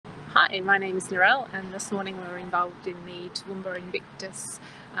Hi, my name is Narelle, and this morning we were involved in the Toowoomba Invictus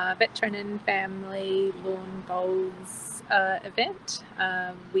Veteran and Family Lawn Bowls event.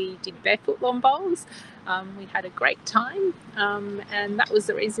 We did Barefoot Lawn Bowls. We had a great time, and that was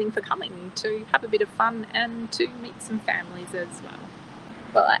the reasoning for coming, to have a bit of fun and to meet some families as well.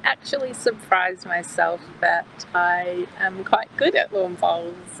 Well, I actually surprised myself that I am quite good at lawn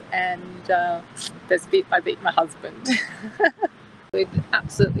bowls, and there's a bit I beat my husband. We'd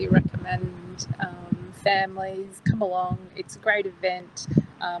absolutely recommend families come along. It's a great event.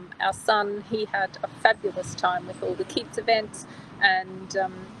 Our son, he had a fabulous time with all the kids events, and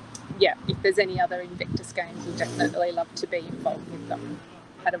yeah, if there's any other Invictus games, we'd definitely love to be involved with them.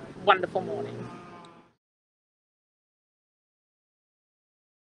 Had a wonderful morning.